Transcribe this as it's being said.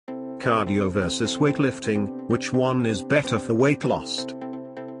Cardio versus weightlifting, which one is better for weight loss?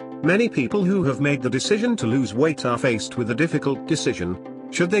 Many people who have made the decision to lose weight are faced with a difficult decision: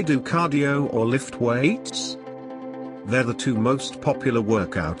 should they do cardio or lift weights? They're the two most popular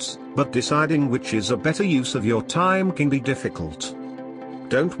workouts, but deciding which is a better use of your time can be difficult.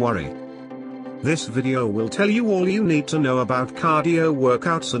 Don't worry. This video will tell you all you need to know about cardio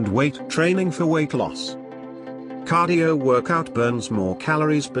workouts and weight training for weight loss. Cardio workout burns more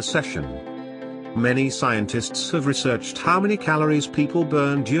calories per session. Many scientists have researched how many calories people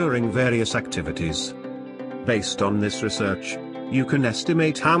burn during various activities. Based on this research, you can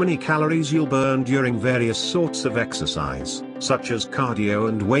estimate how many calories you'll burn during various sorts of exercise, such as cardio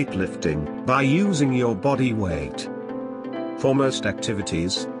and weightlifting, by using your body weight. For most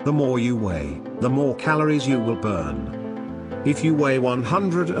activities, the more you weigh, the more calories you will burn. If you weigh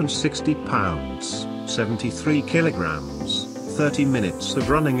 160 pounds, 73 kilograms, 30 minutes of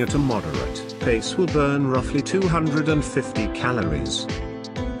running at a moderate pace will burn roughly 250 calories.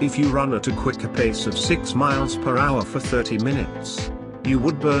 If you run at a quicker pace of 6 miles per hour for 30 minutes, you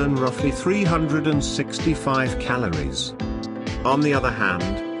would burn roughly 365 calories. On the other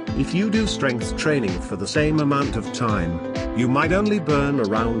hand, if you do strength training for the same amount of time, you might only burn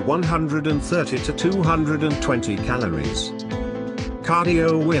around 130 to 220 calories.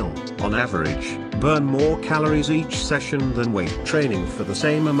 Cardio will, on average, burn more calories each session than weight training for the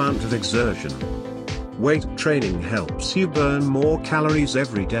same amount of exertion. Weight training helps you burn more calories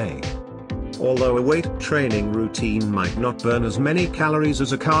every day. Although a weight training routine might not burn as many calories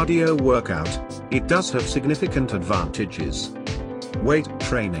as a cardio workout, it does have significant advantages. Weight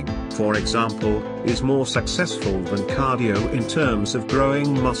training, for example, is more successful than cardio in terms of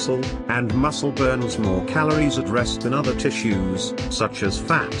growing muscle, and muscle burns more calories at rest than other tissues, such as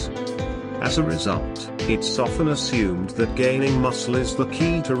fat. As a result, it's often assumed that gaining muscle is the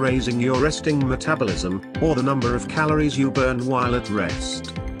key to raising your resting metabolism, or the number of calories you burn while at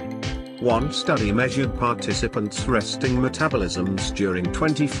rest. One study measured participants' resting metabolisms during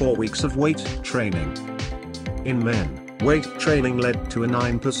 24 weeks of weight training. In men, weight training led to a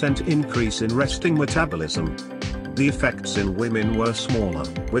 9% increase in resting metabolism. The effects in women were smaller,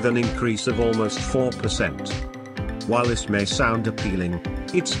 with an increase of almost 4%. While this may sound appealing,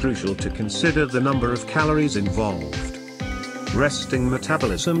 it's crucial to consider the number of calories involved. Resting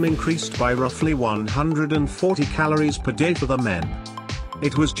metabolism increased by roughly 140 calories per day for the men.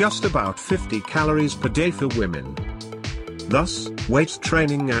 It was just about 50 calories per day for women. Thus, weight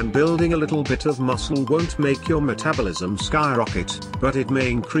training and building a little bit of muscle won't make your metabolism skyrocket, but it may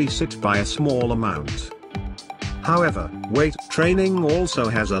increase it by a small amount. However, weight training also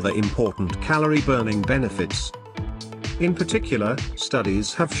has other important calorie-burning benefits. In particular,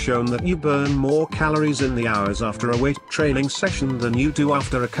 studies have shown that you burn more calories in the hours after a weight training session than you do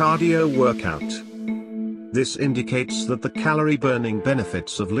after a cardio workout. This indicates that the calorie-burning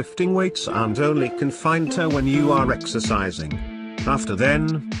benefits of lifting weights aren't only confined to when you are exercising. After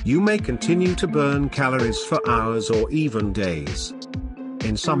then, you may continue to burn calories for hours or even days.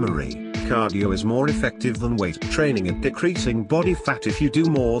 In summary, cardio is more effective than weight training at decreasing body fat if you do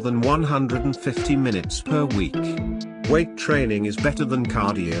more than 150 minutes per week. Weight training is better than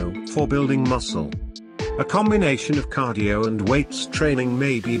cardio for building muscle. A combination of cardio and weights training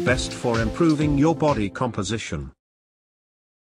may be best for improving your body composition.